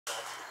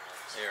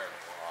There are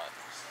a lot.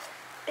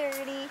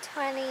 30,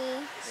 20,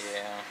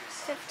 Yeah.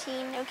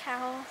 15, no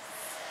cows.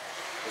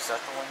 Was that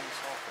the one you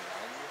saw for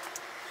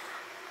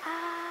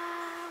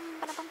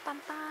 90?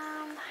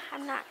 Ba-da-bum-bum-bum.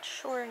 I'm not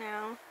sure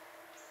now.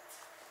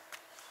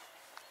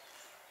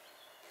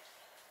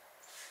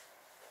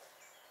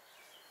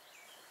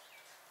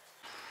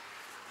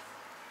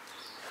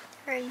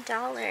 They're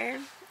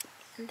 $1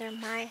 and they're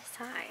my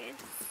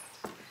size.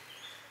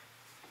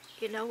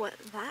 You know what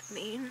that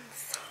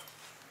means?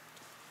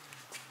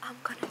 I'm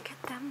gonna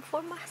get them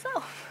for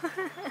myself.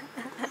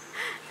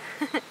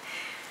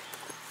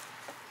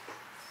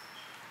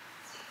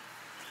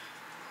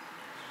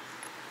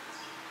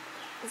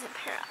 There's a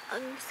pair of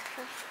Uggs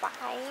for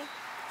 $5.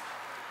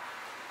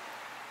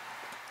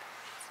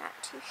 It's not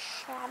too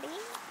shabby.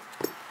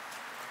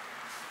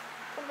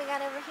 What do we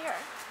got over here?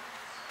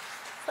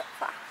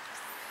 Flip-flops.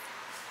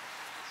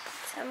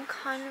 Some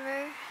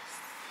Converse.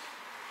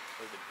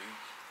 Or the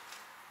boots.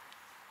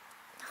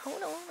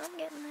 Hold on, I'm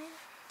getting there.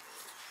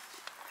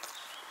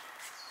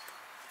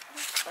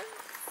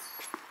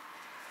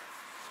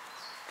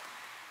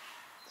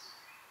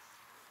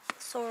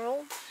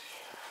 Sorrel.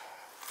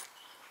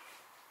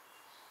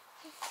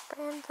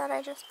 Brand that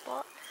I just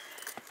bought.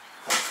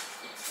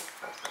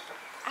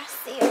 I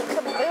see a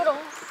caboodle.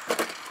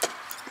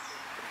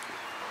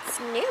 It's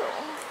new.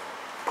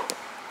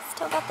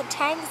 Still got the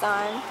tags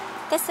on.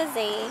 This is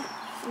a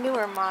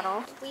newer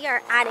model. We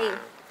are at a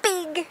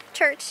big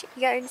church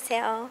yard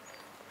sale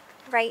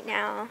right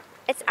now.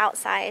 It's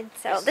outside,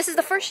 so this is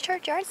the first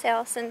church yard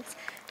sale since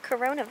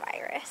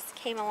coronavirus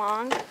came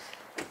along.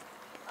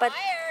 But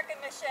hi, Eric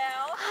and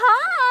Michelle.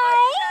 Hi. How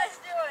are you guys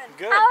doing?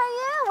 Good. How are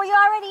you? Were you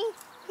already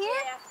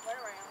here? Yeah, went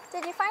around.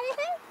 Did you find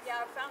anything?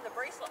 Yeah, I found the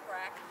bracelet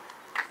rack.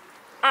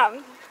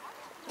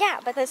 Yeah,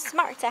 but it's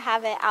smart to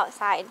have it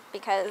outside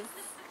because,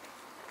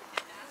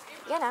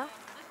 you know.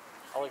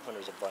 I like when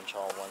there's a bunch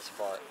all in one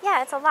spot.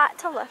 Yeah, it's a lot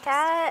to look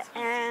at,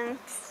 and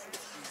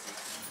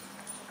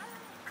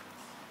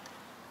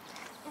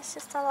it's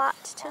just a lot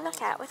to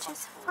look at, which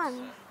is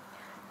fun.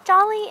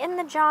 Jolly in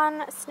the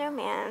John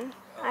Snowman.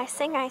 I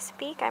sing, I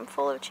speak, I'm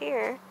full of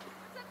cheer.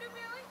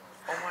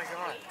 Oh my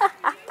god.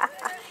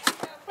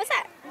 What's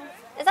that?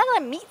 Is that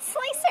a meat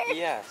slicer?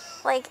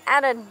 Yes. Like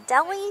at a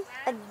deli?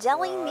 A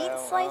deli meat I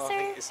don't slicer?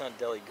 think it's not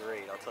deli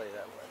great, I'll tell you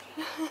that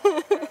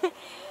much.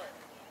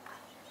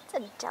 It's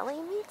a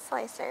deli meat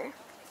slicer.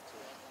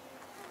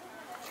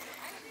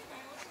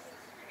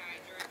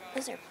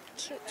 Those are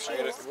cute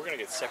shoes. We're gonna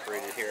get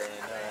separated here in a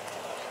minute.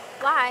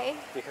 Why?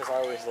 Because I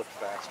always look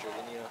faster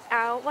than you.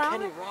 Oh, well,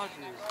 Kenny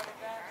Rogers.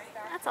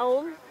 that's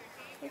old.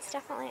 It's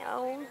definitely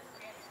old.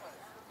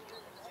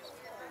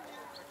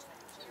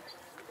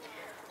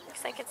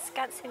 Looks like it's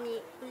got some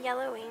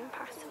yellowing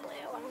possibly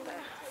along the...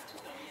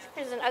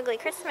 There's an ugly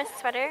Christmas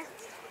sweater.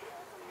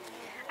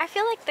 I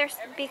feel like they're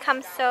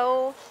become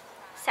so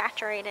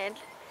saturated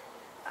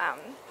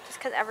just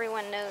because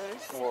everyone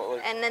knows. Well,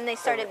 like, and then they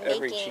started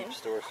every making... cheap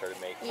store started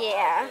making.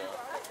 Yeah.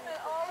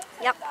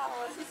 Yep. So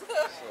if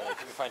you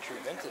can find true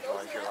vintage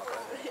ones, you're not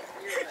bad.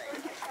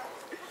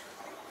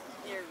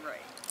 You're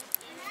right.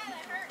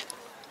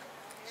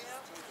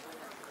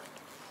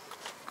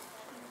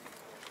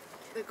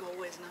 The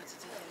goal is not to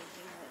take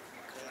anything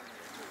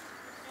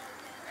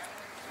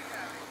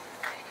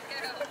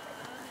home.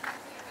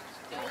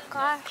 Oh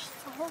gosh,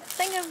 it's a whole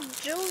thing of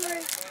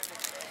jewelry.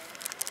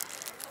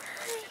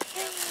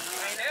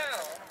 I know.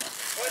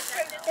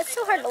 It's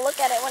so hard to look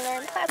at it when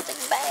they're in plastic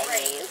bags.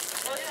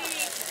 Well,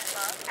 see,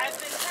 I've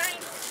been trying.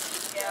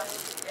 Yeah.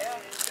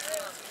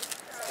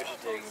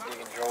 Just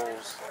digging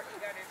Joel's.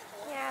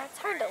 Yeah, it's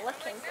hard to look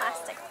in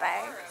plastic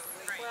bags.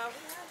 Well,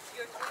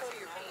 you have to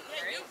your feet.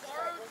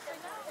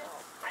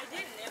 I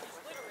didn't. It was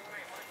literally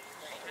right.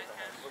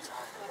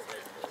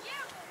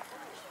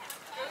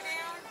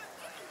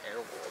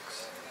 Airwalks.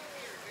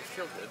 They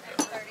feel good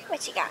though. What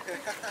you got?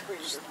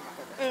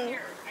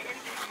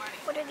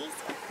 What are these?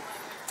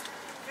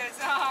 Because,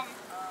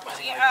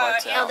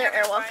 Oh, they're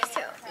Airwalks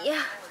too.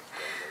 Yeah.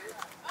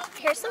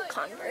 Here's some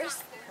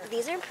Converse.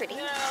 These are pretty.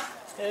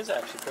 It is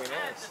actually pretty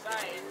nice.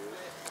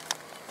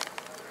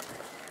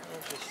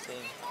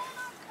 Interesting.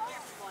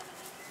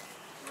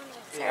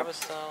 Do you have a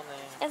style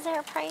name? Is there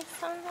a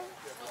price on them?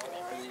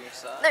 For your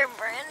size? They're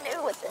brand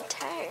new with the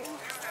tag.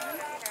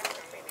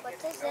 What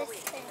does this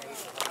say?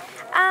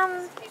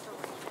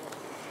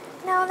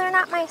 No, they're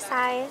not my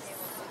size.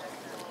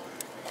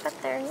 But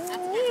they're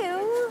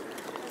new.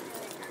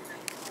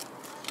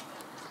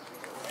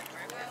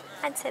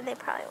 I'd say they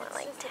probably want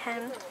like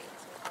 10.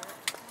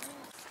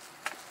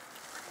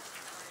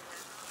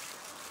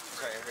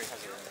 Sorry, everybody has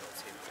their own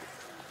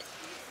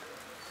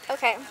too.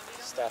 Okay.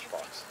 Stash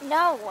box.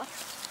 No.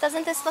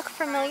 Doesn't this look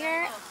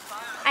familiar?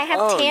 I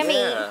have Tammy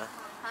Yeah.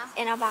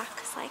 in a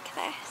box like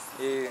this.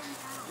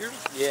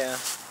 Yeah.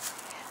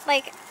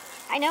 Like,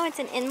 I know it's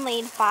an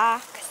inlaid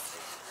box,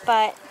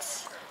 but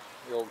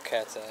The old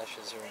cat's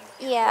ashes are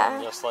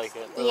yeah. just like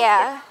it.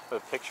 Yeah.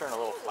 With a picture and a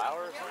little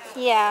flower or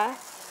something? Yeah.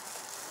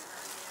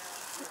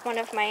 One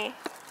of my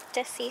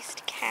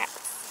deceased cats.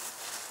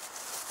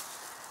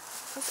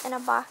 boxes in a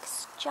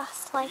box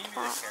just like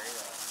that.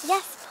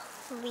 Yes,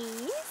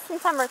 please.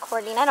 Since I'm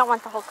recording, I don't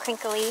want the whole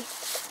crinkly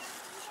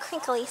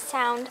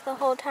sound the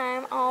whole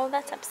time. Oh,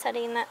 that's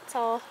upsetting. That's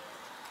all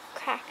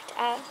cracked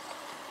up.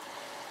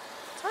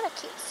 It's a lot of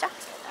cute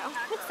stuff here, though.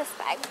 What's this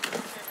bag?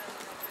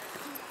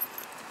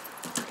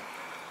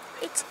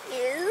 It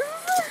is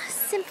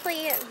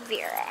Simply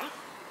Vera.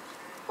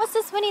 What's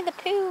this, Winnie the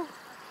Pooh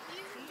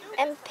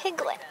and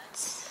Piglet?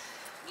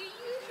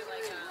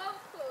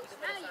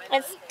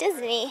 It's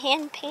Disney,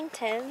 hand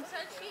painted.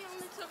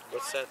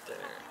 What's that there?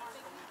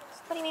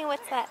 What do you mean,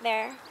 what's that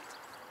there? I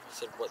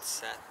said,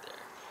 what's that there?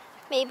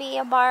 Maybe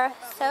a bar of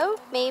soap?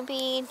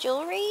 Maybe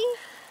jewelry?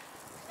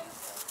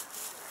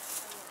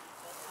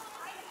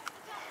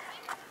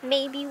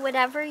 Maybe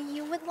whatever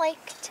you would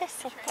like to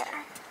sit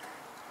there.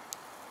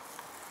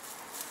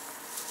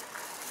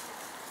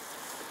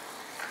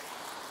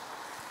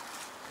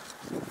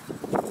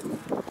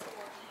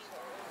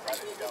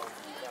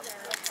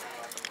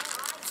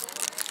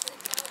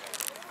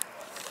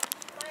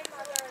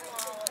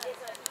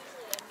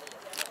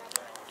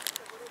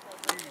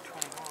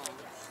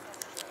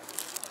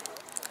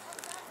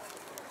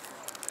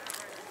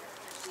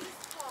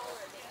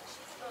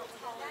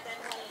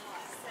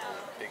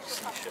 Big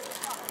seashell.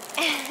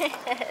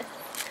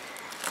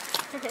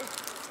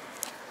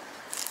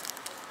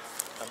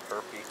 I'm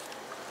burpy.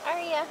 Are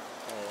ya? I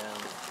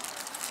am.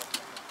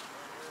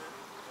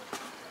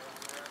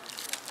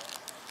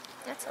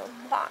 That's a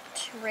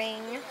watch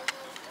ring.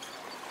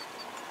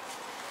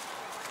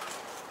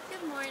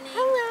 Good morning.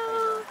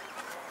 Hello.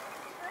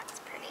 That's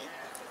pretty.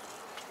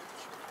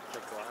 The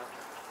glass.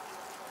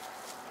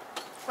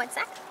 What's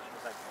that? Is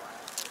that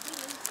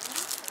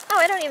glass? Oh,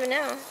 I don't even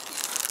know.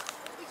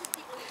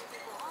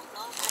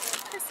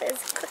 This is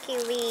Cookie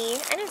Lee.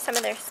 I knew some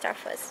of their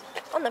stuff was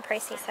on the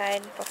pricey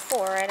side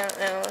before. I don't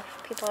know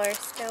if people are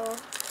still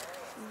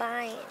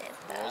buying it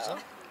though.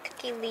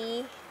 Cookie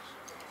Lee.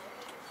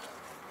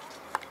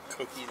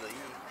 Cookie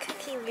Lee.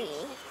 Cookie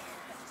Lee.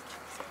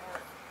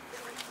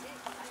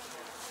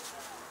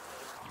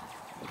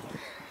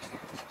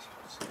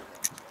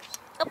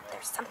 Oh,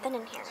 there's something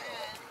in here.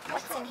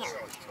 What's in here?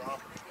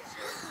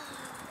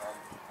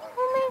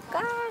 Oh my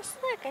gosh,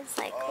 look, it's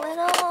like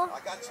little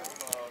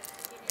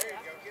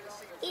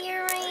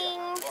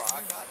earrings.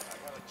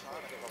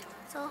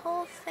 It's a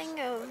whole thing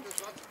of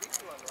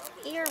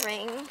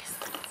earrings.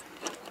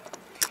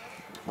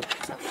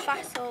 It's a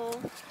fossil.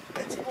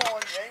 It's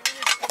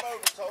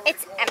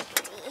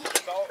empty.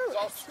 It's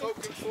all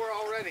spoken for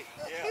already.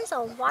 Here's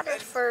a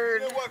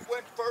Waterford You know what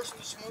went first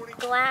this morning?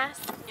 glass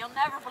You'll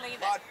never believe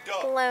My it.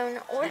 duck. blown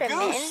ornament.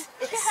 goose.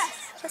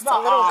 Just a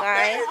little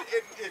guy.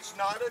 It's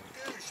not a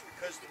goose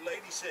because the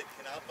lady said,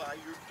 "Can I buy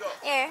your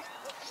duck?" Here.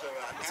 So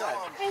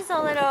now I'm. Here's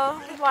a little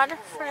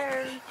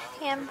Waterford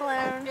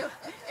hand-blown It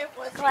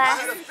was I glass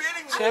had a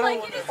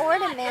feeling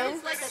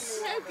ornament. like a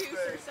snow goose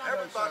or something.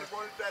 everybody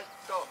wanted that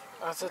duck.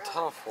 That's a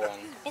tough one.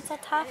 It's a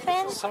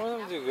toffin. Some of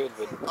them do good,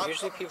 but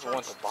usually people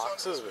want the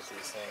boxes with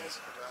these things.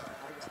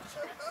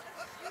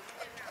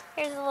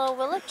 Here's a little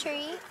willow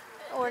tree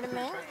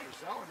ornament.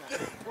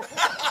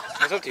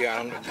 It's up to you. I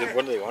don't,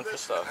 what do they want for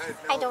stuff?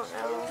 I don't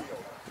know.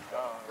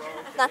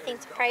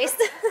 Nothing's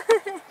priced.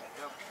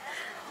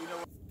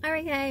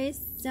 Alright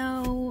guys,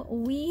 so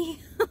we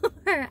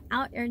are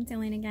out yard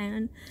selling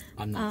again.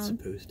 I'm not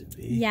supposed to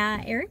be.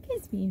 Yeah, Eric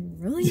is being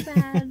really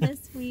bad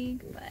this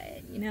week,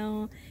 but you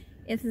know,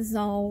 this is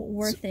all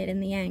worth it in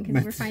the end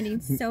because we're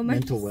finding so much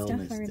mental stuff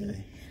wellness already.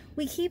 day.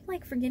 We keep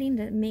like forgetting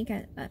to make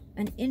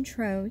an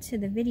intro to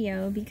the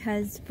video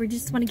because we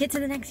just want to get to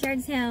the next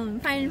yard sale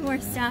and find more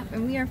stuff,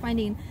 and we are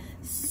finding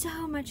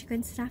so much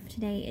good stuff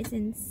today. It's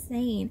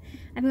insane.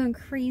 I'm going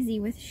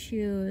crazy with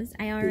shoes.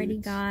 I already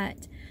got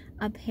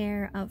a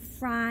pair of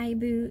Fry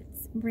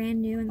boots,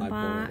 brand new in the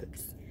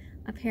box.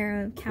 A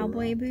pair of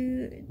cowboy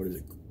boots. What is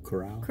it?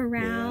 Corral?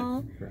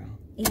 Corral. Yeah, Corral.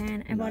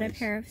 And I bought a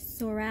pair of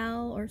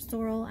Sorel or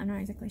Sorel. I'm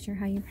not exactly sure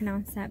how you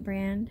pronounce that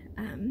brand.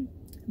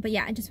 But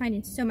yeah, I'm just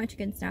finding so much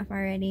good stuff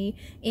already.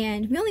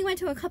 And we only went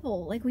to a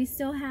couple. Like, we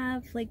still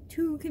have like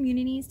 2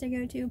 communities to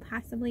go to,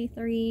 possibly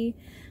 3.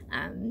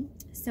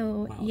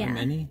 So Wow, yeah. How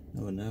many?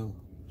 Oh no.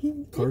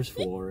 Car's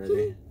full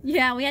already.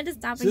 Yeah, we had to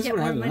stop and This is get what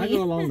more happens. When I money.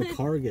 go along, the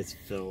car gets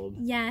filled.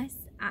 Yes.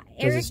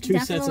 Because it's 2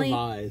 sets of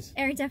eyes.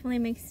 Eric definitely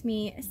makes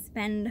me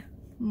spend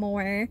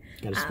more.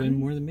 Gotta spend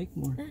more than make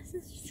more. This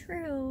is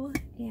true.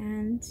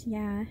 And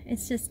yeah,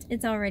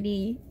 it's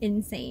already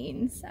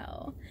insane.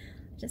 So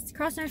just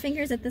cross our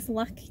fingers that this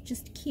luck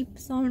just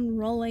keeps on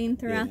rolling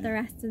throughout the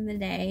rest of the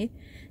day.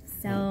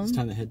 So Well, it's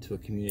time to head to a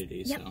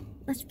community, so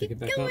let's pick keep it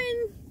back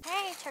going.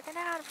 Hey, check it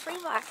out, a flea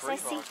box. I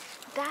see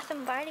Bath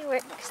and Body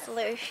Works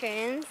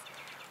lotions.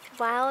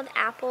 Wild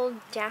Apple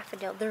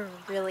Daffodil. They're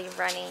really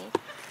runny.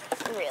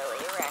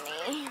 Really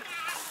runny.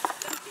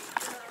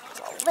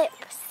 A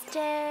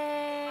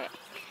lipstick.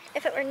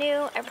 If it were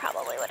new, I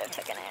probably would have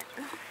taken it.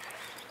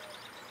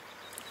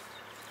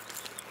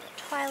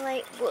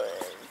 Twilight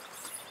Woods.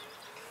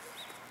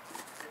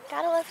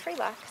 Gotta love free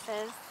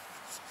boxes.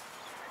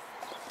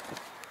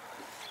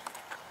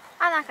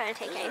 I'm not gonna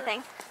take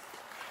anything.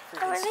 Oh,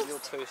 are freaking they? steel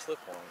toe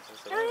slip-ons. I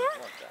was like, Oh, I don't yeah?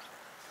 want that.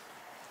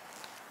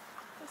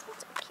 These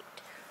ones are cute.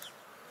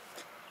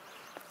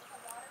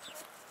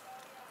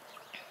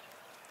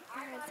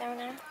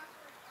 Arizona.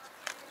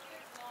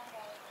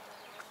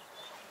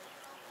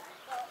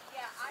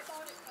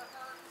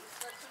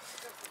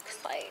 Looks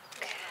like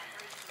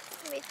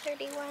maybe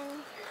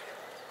 31.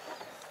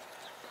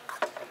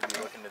 I've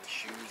been looking at the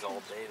shoes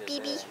all day today.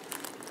 BB.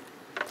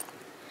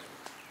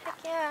 Heck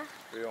yeah.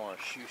 We're on a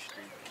shoe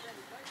streak.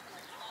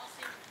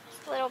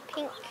 This little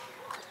pink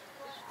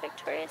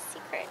Victoria's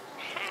Secret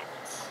hat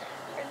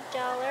for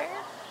 $1.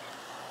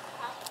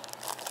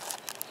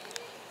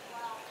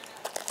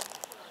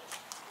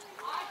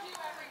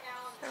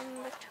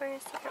 Some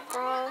Victoria's Secret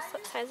bras.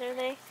 What size are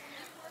they?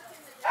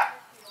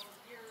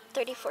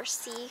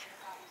 34C.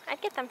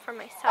 I'd get them for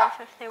myself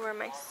if they were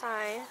my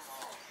size.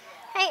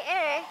 Hey,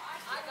 Eric.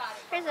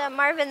 Here's a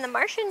Marvin the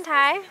Martian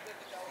tie.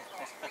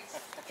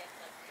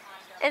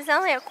 It's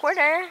only a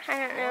quarter. I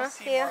don't know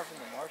if you...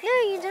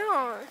 No, you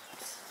don't.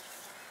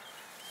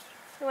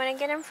 You want to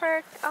get him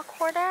for a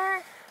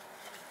quarter?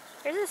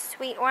 Here's a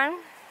sweet one.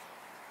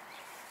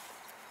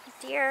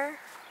 Deer.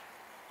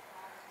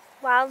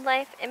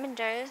 Wildlife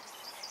images.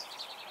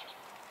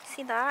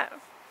 See that?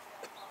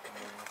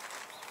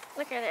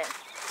 Look at it.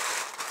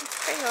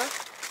 It's pretty cool.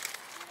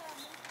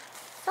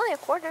 It's only a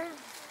quarter.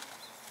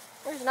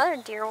 There's another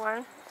deer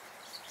one.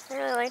 I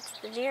really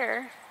liked the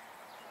deer.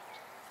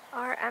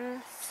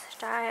 RM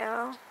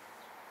style.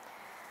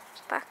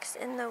 Bucks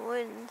in the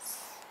woods.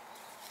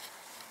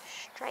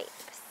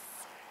 Stripes.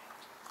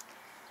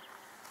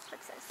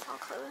 What's this? All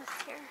clothes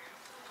here.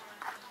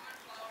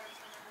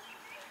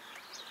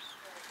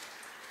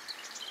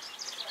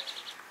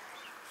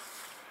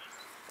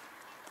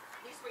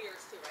 These were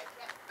yours too, right?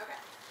 Yeah. Okay.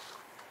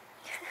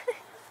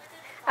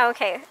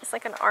 Okay, it's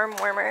like an arm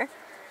warmer.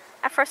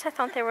 At first I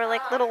thought they were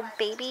like little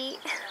baby,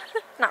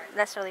 not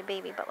necessarily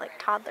baby, but like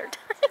toddler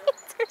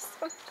tights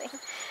or something.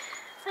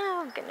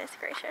 Oh, goodness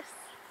gracious.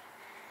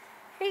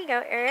 Here you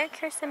go, Eric.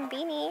 Here's some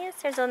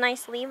beanies. There's a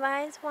nice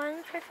Levi's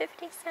one for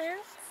 50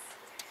 cents.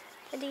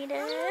 Adidas.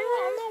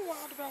 I'm not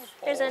wild about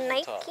There's a balls on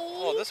Nike. top.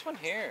 Oh, this one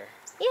here.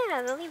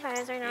 Yeah, the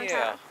Levi's are on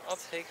Yeah, top. I'll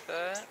take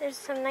that. There's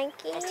some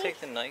Nike. I'll take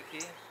the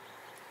Nike.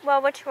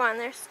 Well, which one?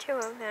 There's two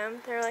of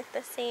them. They're like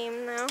the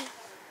same though.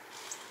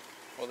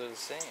 Well, they're the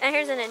same. And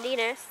here's an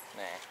Adidas.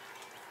 Nah.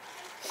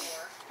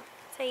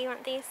 So you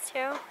want these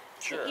two?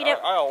 Sure. You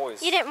didn't, I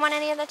always. You didn't want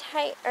any of the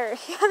tight, or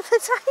you have the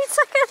tights.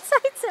 I got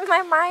tights in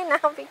my mind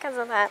now because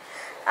of that.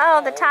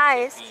 Oh, the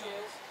ties.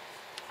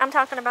 I'm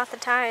talking about the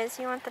ties.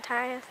 You want the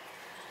ties?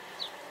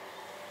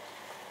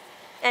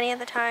 Any of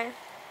the ties?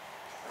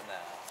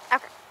 Nah.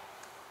 Okay.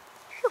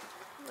 Whew.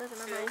 I'm losing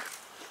my mind.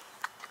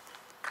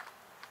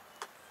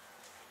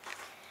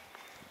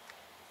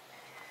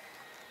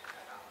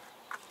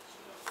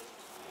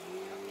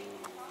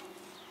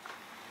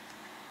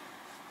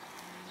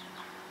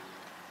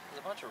 There's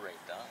a bunch of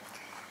right done.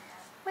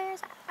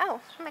 Where's that?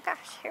 Oh my gosh,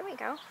 here we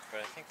go.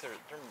 But I think they're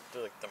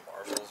like the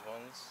Marshalls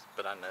ones.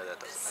 But I know that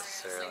doesn't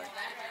necessarily.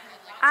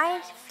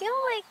 I feel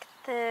like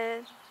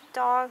the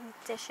dog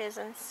dishes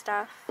and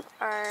stuff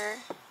are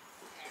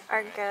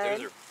good.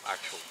 Those are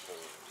actual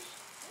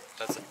bowls.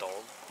 That's a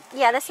dog?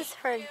 Yeah, this is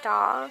for a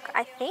dog,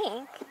 I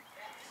think.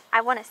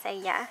 I want to say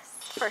yes,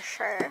 for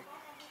sure.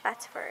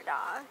 That's for a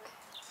dog.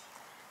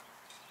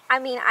 I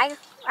mean,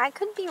 I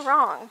could be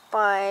wrong,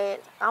 but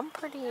I'm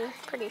pretty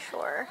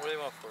sure. What do you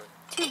want for it?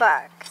 $2.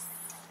 $2.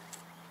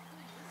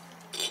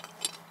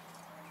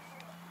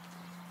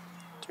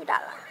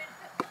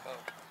 Oh,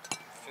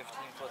 15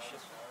 plus shipping.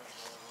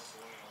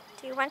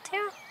 Do you want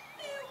to?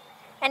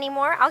 Any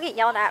more? I'll get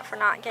yelled at for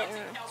not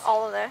getting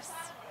all of this.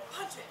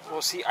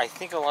 Well, see, I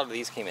think a lot of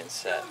these came in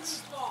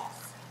sets.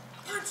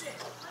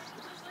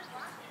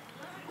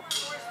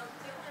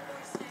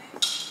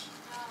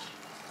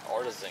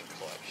 Artisan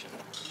collection.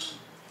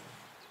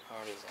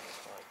 Artisan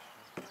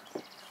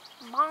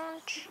collection.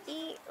 Munch,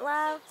 eat,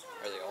 love.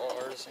 Are they all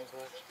artisan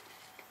collection?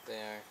 They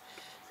are.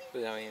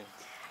 But I mean,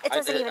 It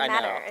doesn't even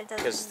matter. It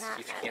because doesn't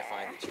matter. if you can't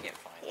find it, you can't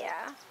find it.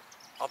 Yeah.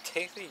 I'll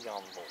take the Yum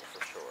Bowl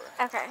for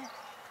sure. Okay.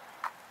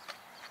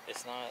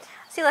 It's not.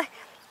 See, like,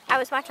 I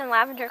was watching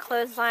Lavender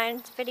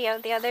Clothesline's video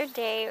the other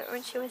day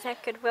when she was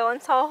at Goodwill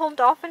and saw a whole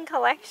dolphin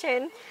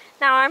collection.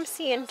 Now I'm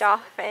seeing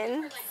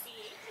dolphins.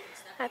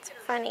 That's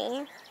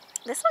funny.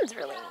 This one's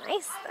really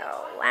nice,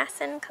 though.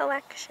 Lassen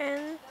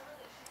collection.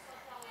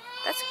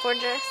 That's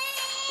gorgeous.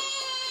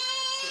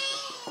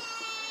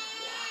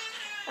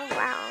 Oh,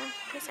 wow.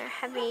 These are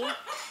heavy.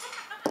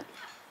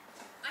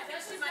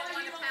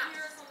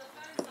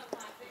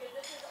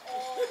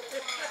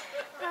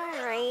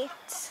 Alright.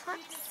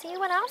 Let's see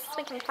what else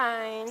we can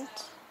find.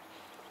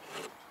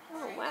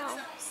 Oh, wow.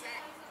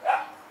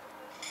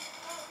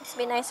 This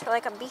would be nice for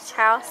like a beach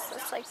house.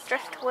 It's like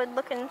driftwood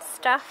looking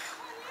stuff.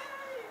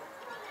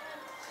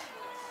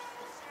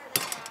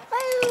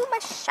 Oh,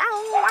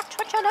 Michelle, watch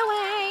what you're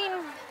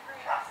doing.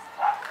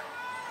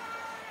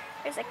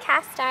 There's a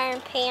cast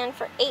iron pan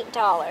for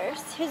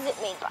 $8. Who's it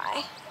made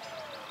by?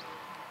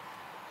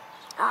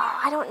 Oh,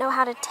 I don't know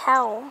how to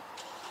tell.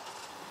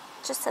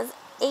 Just says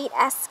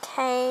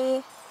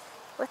 8SK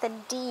with a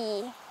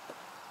D.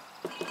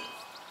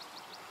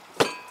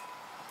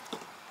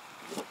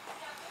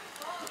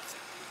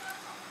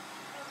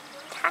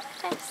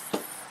 Cactus.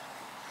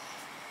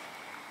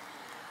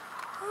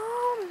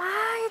 Oh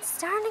my, it's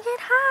starting to get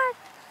hot.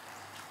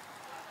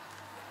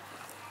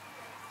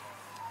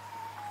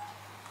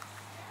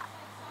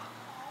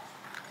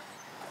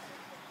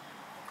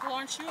 Well,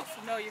 aren't you a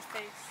familiar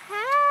face?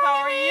 Hi. How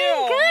are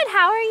you? Good,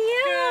 how are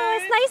you?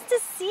 Good. It's nice to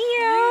see you.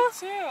 You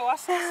too. I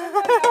saw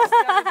somebody else the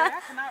other day.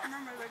 I cannot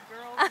remember the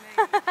girl's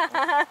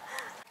name.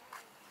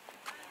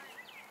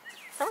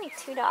 It's only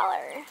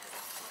 $2.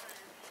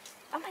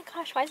 Oh my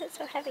gosh, why is it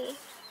so heavy?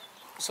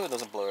 So it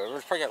doesn't blow over.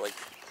 It's probably got like,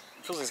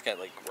 it feels like it's got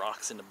like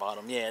rocks in the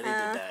bottom. Yeah, they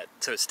did that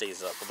so it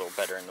stays up a little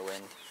better in the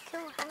wind.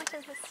 Cool, how much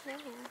is this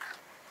snowman?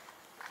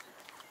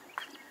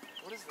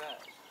 What is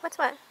that? What's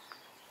what?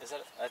 Is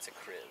that? That's a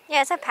crib.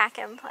 Yeah, it's a pack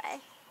and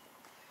play.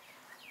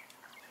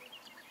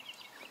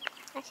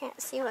 I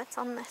can't see what's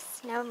on the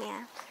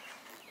snowman.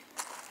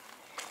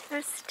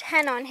 There's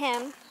 10 on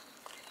him.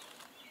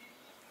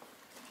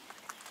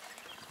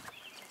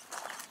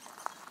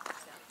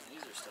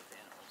 These are stuffed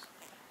animals.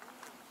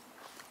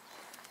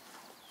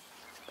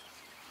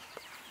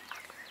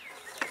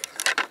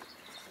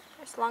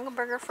 There's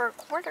Longaburger for a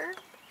quarter.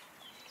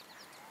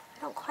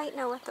 I don't quite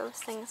know what those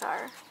things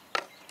are.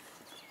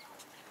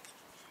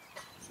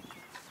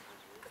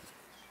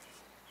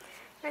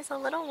 There's a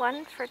little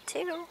one for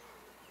 $2.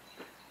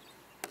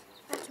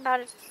 That's about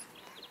as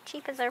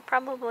cheap as I've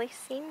probably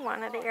seen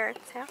one at a yard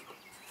sale.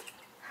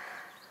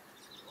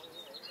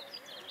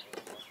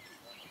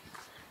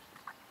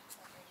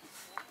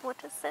 What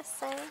does this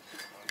say?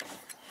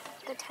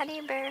 The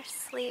teddy bear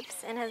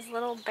sleeps in his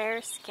little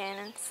bear skin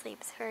and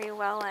sleeps very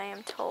well, I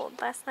am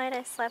told. Last night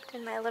I slept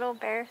in my little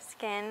bear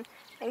skin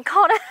and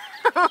called it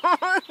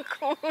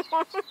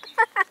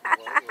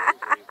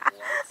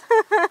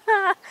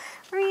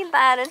Read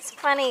that, it's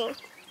funny.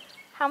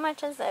 How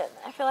much is it?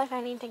 I feel like I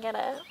need to get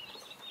it.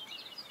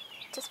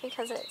 Just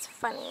because it's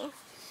funny.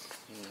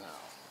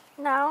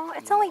 No. No?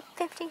 It's only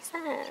 50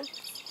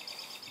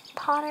 cents.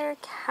 Potter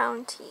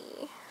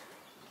County.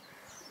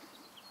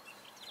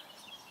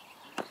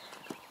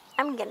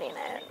 I'm getting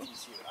it. You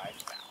see what I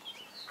found?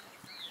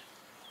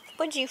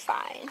 What'd you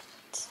find?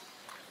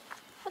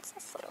 What's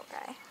this little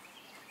guy?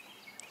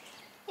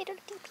 Little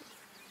doopy.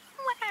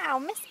 Wow,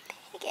 Miss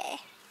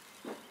Piggy.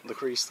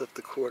 Look where you slipped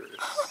the quarters.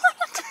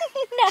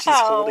 No. She's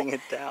holding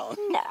it down.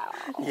 No.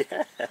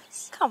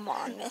 Yes. Come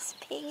on, Miss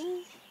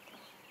Piggy.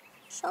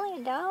 It's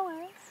only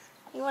 $1.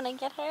 You want to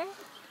get her?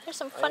 There's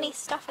some funny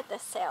stuff at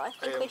this sale. I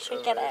think we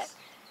should get it.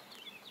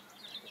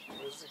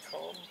 What is it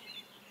called?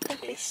 I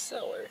think we should.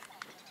 Reseller.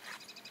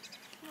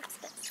 What's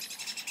this?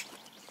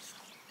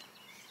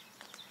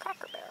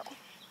 Cracker Barrel.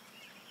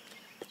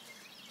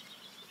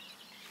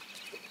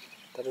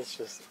 That is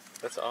just,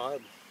 that's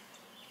odd.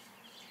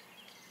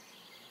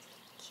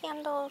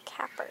 Candle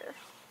Capper.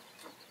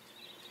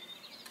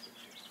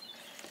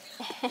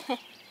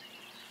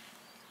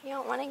 You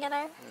don't want to get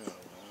her? No.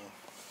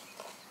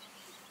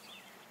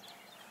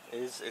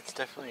 It's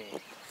definitely...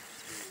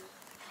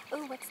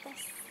 Ooh, what's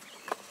this?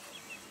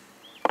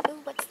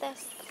 Ooh, what's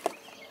this?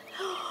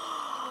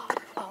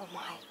 Oh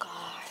my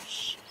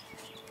gosh.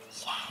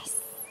 Yes.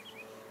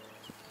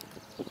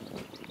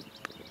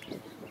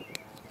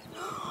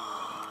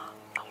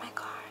 Oh my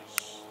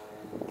gosh.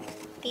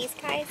 These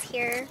guys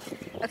here.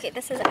 Okay,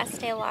 this is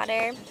Estee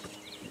Lauder.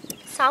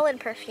 Solid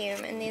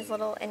perfume in these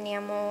little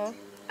enamel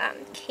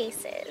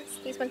cases.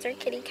 These ones are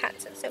kitty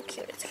cats. It's so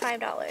cute. It's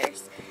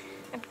 $5.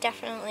 I'm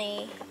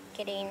definitely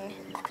getting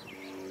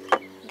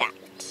that.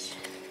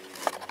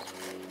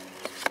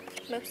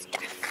 Most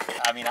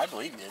definitely. I mean, I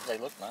believe you. They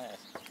look nice.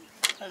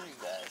 How's you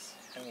guys?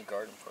 Having a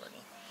garden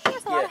party.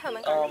 There's a lot of home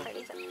and garden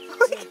parties.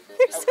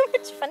 There's so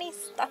much funny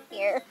stuff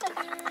here.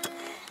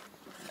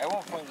 At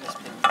one point, Miss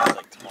Piggy was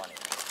like 20,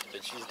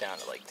 but she's down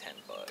to like $10.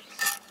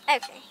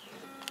 Okay.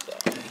 So,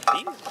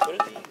 these? What are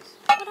these?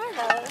 What are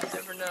those? You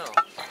never know.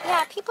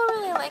 Yeah, people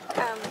really like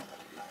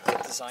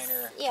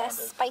Designer. yeah, kind of.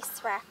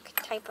 spice rack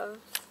type of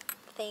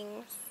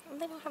things.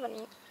 They don't have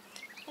any.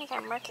 I think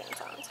I'm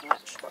markings on, so I'm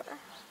not sure.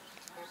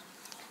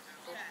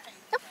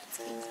 Oh,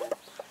 excuse me.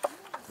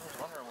 I was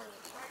wondering where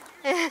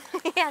this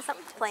was. Yeah,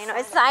 something's playing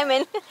with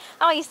Simon.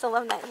 Oh, I used to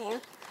love that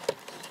game.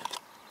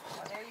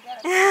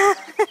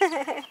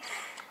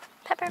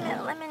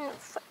 Peppermint lemon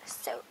foot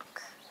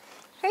soak.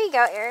 Here you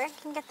go, Eric.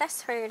 You can get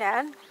this for your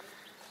dad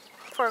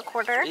for a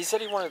quarter. He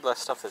said he wanted less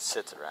stuff that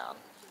sits around.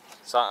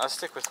 So I'll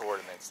stick with the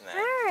ornaments now.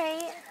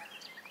 Alright.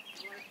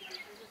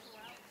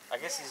 I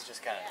guess he's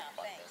just kind of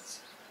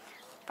abundance.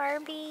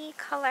 Barbie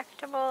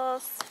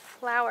Collectibles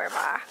Flower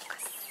Box.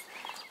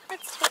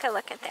 Let's take a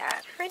look at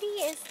that. How pretty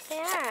is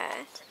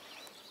that?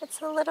 It's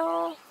a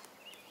little,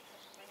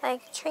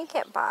 like,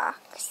 trinket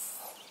box.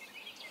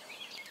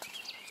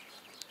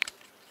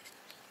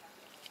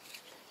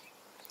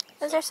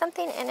 Is there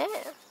something in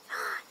it?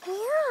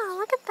 Yeah,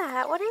 look at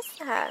that. What is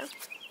that?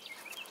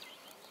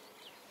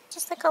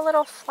 Just like a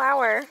little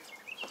flower.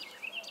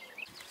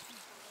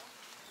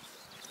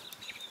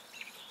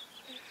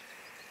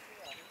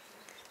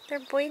 They're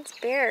Boyd's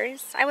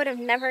bears. I would have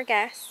never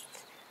guessed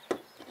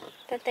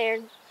that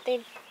they'd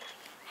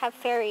have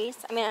fairies.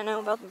 I mean, I know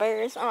about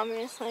bears,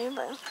 obviously,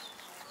 but...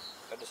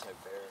 I just know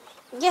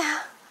bears.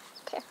 Yeah.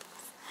 Bears.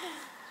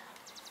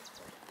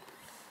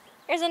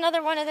 There's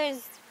another one of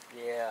those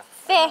Yeah.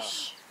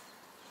 fish.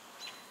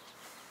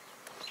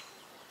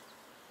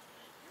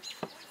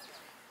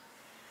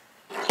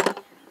 You're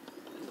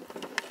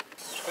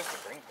supposed to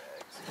bring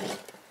bags.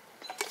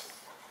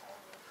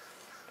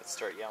 Let's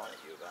start yelling at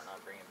you about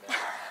not bringing bags.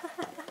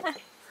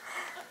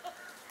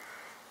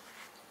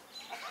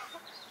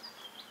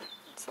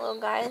 These little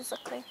guys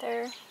look like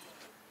they're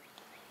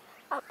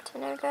up to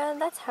no good.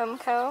 That's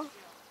Homeco.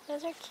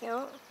 Those are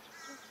cute.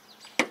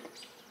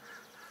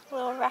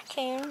 Little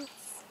raccoons.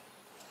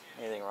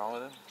 Anything wrong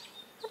with them?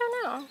 I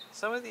don't know.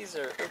 Some of these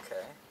are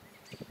okay.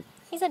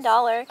 He's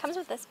 $1. Comes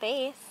with this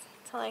base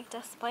to like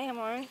display them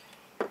on.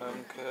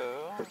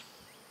 Homeco.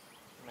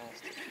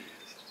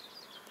 Masterpiece.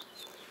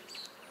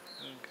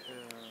 Homeco.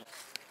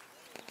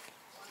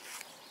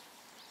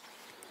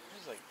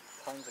 There's like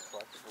tons of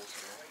collectibles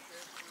here.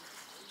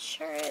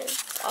 Sure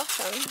is.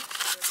 Awesome.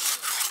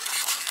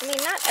 I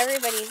mean, not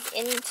everybody's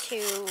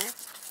into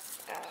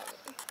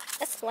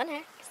this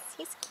Linux.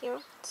 He's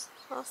cute.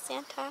 Little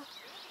Santa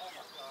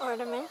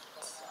ornament.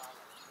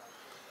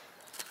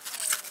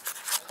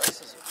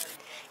 Prices are cheap.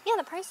 Yeah,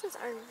 the prices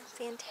are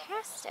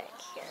fantastic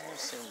here. I'm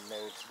saying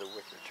no to the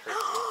wicker turkey.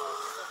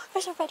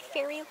 There's a red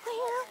fairy lamp.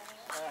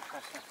 I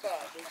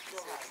thought you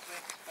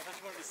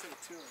wanted to sit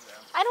two of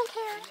them. I don't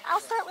care. I'll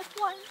start with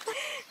one.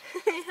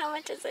 How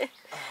much is it?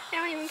 I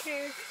don't even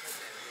care. Is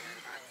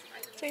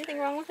there anything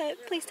wrong with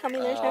it? Please tell me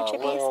there's no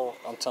chippies. Well,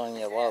 I'm telling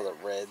you, a lot of the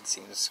red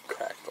seems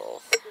cracked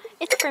off.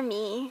 It's for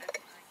me.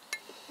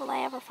 Will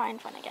I ever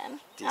find one again?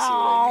 Do you see what I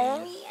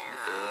mean?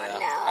 Yeah, Yeah,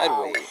 no. I'd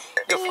wait.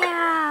 You'll find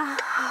Yeah. one.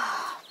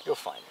 You'll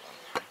find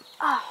one.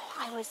 Oh,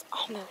 I was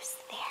almost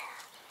there.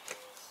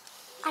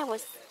 I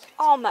was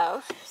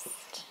almost.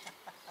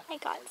 I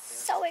got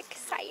so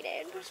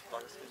excited.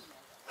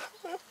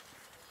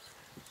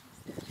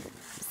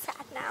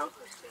 Sad now.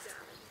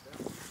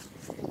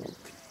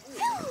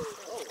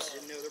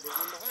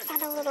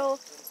 Got a little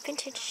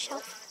vintage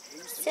shelf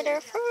sitter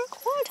for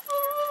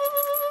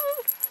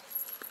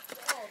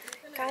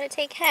 $1. Gotta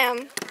take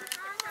him.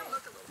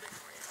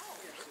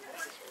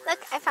 Look,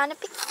 I found a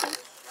pixie.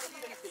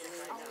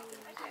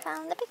 I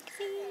found the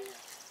pixie.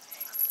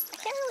 I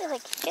can't really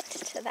like get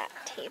to that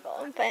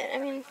table, but I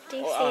mean, do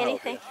you see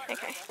anything?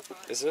 Okay.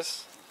 Is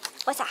this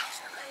What's that?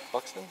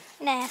 Buxton?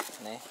 Nah.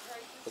 Nah.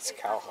 It's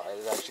cowhide.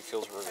 It actually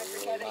feels really,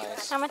 really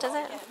nice. How much is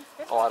it?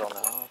 Oh, I don't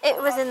know. It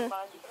was in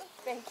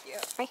Thank you.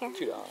 right here.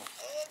 $2.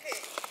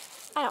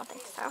 I don't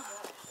think so.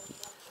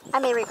 I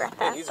may regret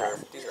Yeah, that.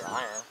 these are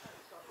iron.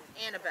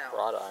 Annabelle.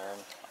 Wrought iron.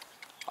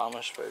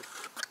 Amish folk.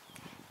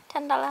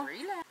 $10. Oh,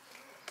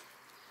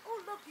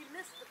 look, you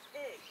missed the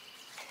pig.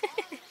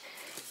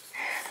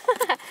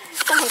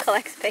 Someone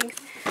collects pigs.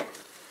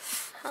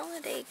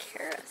 Holiday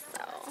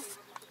carousel.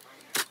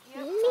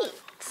 Neat.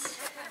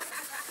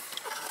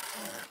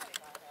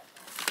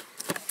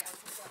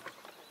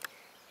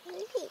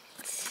 Neat.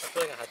 I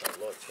feel like I had to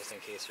look just in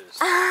case there's...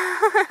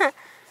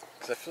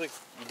 Because I feel like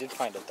you did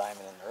find a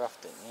diamond in the rough,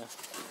 didn't you?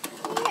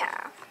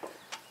 Yeah.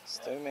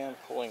 Snowman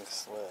pulling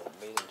sled,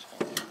 made in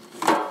China.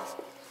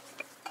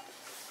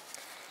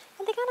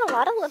 And they got a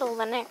lot of little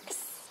Linux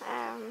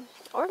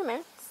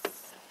ornaments.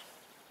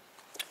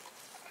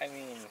 I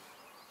mean,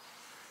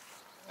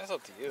 that's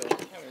up to you. I mean,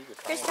 you could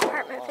try Here's anything you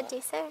Department want.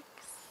 56.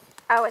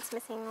 Oh, it's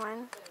missing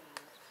one.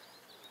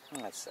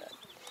 That's sad.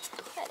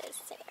 That is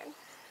sad.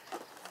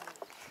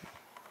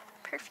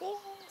 Perfumes.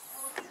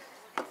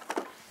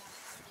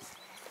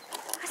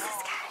 What's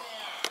this guy?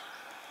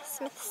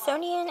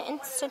 Smithsonian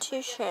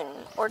Institution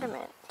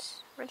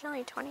ornament.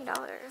 Originally $20.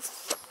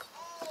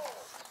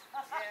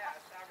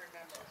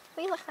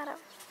 Will you look that up?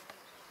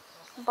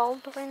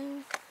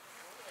 Baldwin.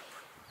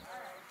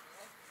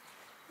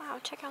 Wow,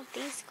 check out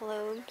these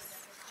globes.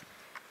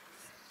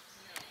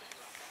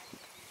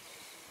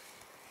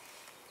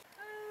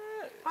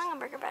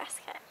 Hamburger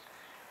basket.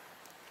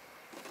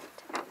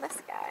 Check out this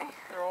guy.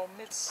 They're all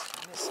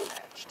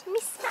mismatched.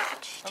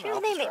 Mismatched. I'm Who are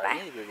out they to made try. I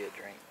by? need to go get a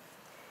drink.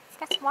 He's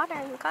got some water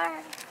in the car.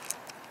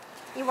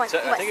 You want, So,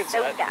 you I want think it's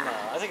soda.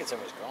 I think it's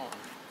almost gone.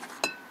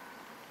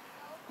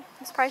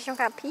 I'm surprised you don't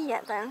got pee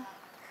yet then.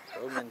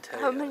 Home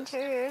Interiors.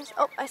 interiors.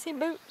 Oh, I see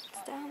boots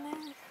down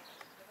there.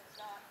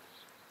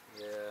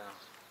 Yeah,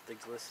 the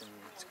glisten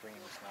screen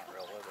is not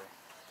real leather.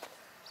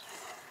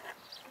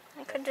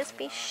 It could just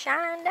be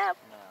shined up.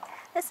 No.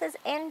 This is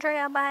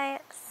Andrea by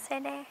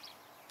City. I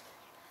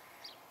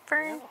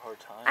Fern. have a hard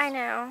time. I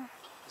know.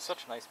 It's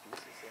such nice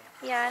pieces.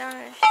 Yeah. Yeah, I don't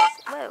understand.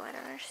 Whoa, I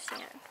don't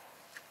understand.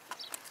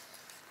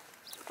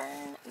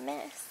 Fern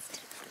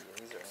Mist.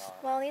 Yeah, these are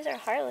not. Well, these are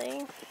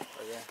Harley. Oh,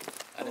 yeah.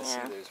 I didn't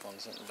Yeah. see those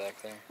ones in the back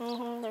there.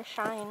 They're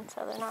shine,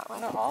 so they're not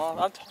like No,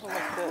 I'm talking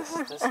like this.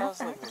 This sounds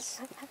like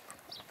this.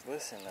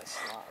 Listen, that's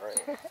not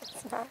right.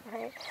 it's not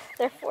right.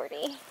 They're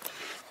 40.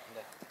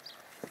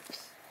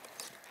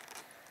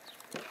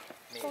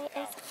 Made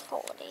They of is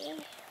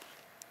 40.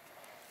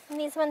 And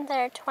these ones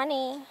are 20.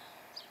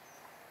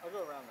 I'll go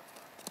around the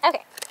front.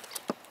 Okay.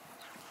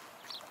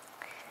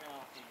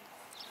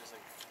 There's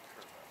like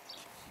curve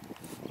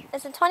up.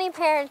 It's a 20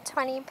 pair,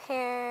 20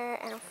 pair,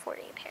 and a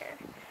 40 pair.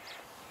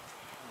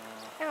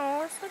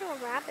 Oh, this little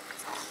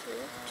rabbit's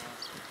cute.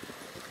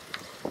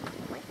 Oh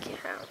my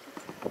cow.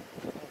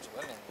 There's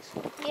women's.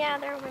 Yeah,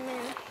 they're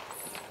women.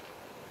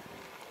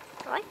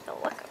 I like the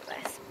look of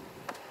this.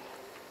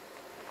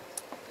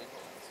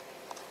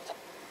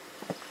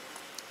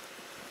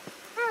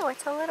 Oh,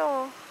 it's a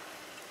little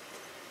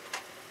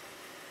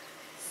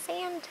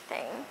sand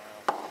thing.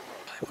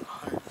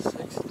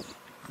 160.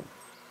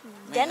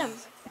 Denim. Man,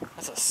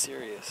 that's a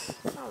serious.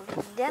 Oh,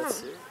 denim. That's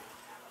serious.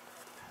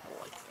 I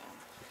like them.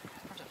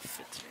 How does that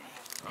fit me?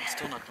 I'm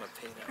still not going to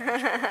pay that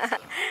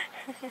much.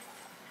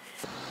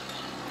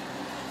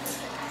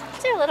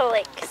 These are little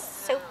like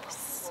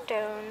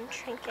soapstone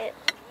trinket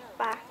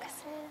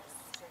boxes.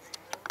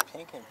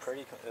 Pink and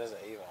pretty. There's an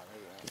Avon.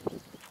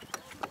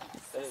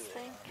 That is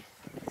Thing.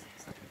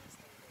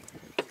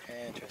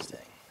 interesting.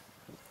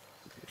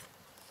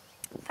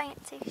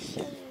 Fancy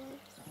shoes.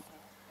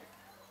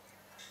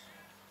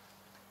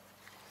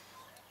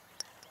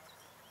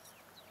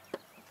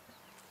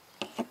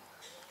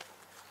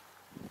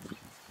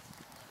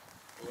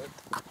 What?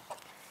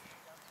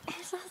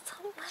 It's just a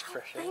little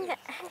Fresh thing eggs.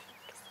 of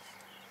eggs.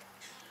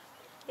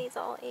 These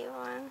all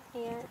Avon.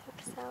 Yeah, I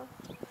think so.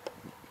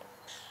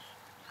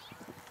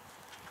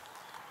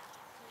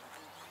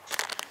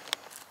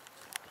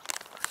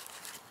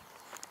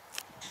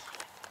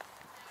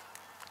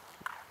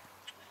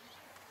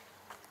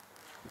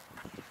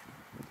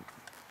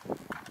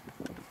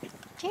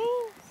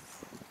 Jeans.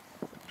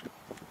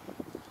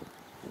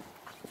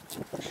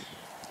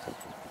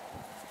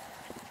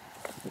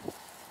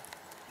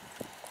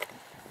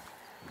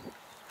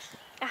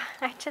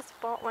 I just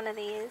bought one of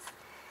these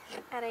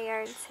at a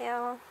yard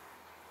sale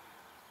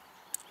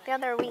the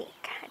other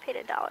week. I paid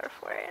 $1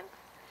 for it.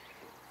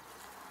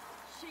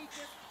 She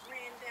just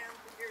ran down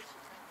to here.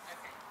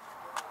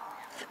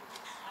 Okay.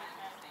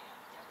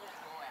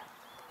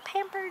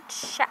 Pampered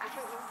Chef. If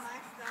it was my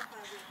stuff, I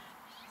would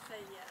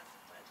say yes,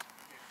 but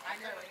I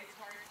know it's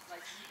hard.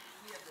 Like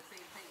we have the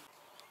same thing.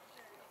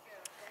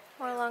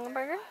 More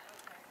Longaberger.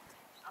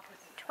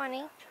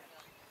 20.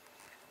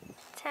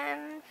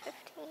 10,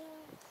 15. I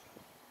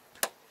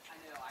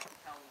know. I can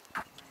tell.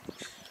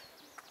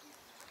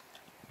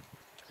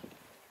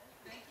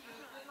 Thank you.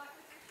 Good luck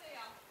with your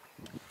sale.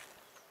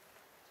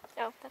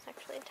 Oh, that's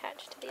actually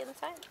attached to the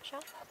inside. Show.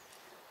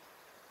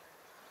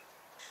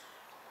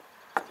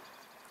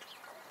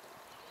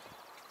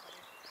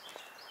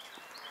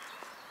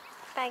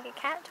 Bag of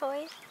cat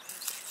toys.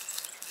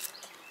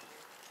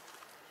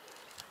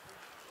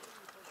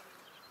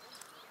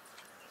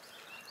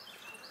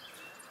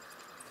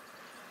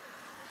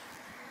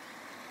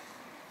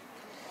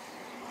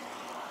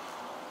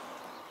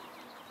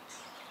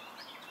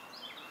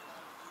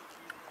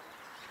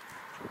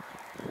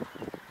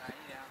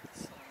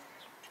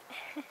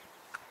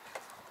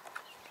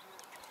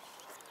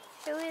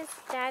 Who is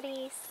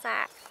Daddy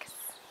Sacks?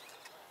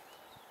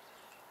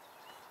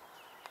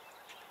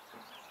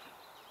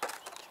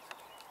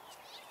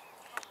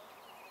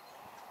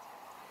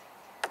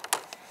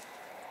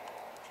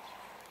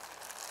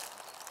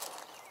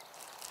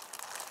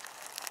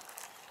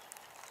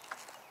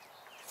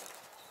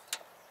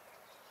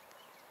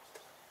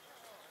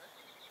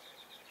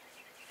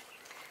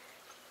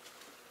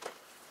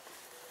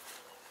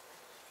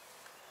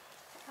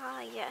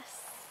 Ah,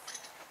 yes.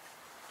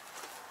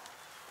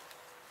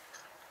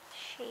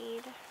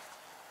 Shade.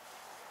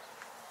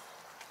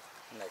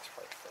 Next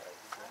part, Fred.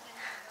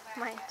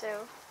 Mine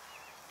too.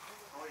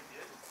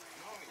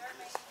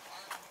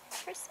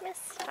 Christmas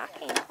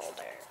stocking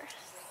holders.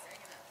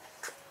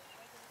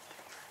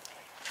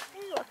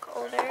 They look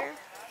older.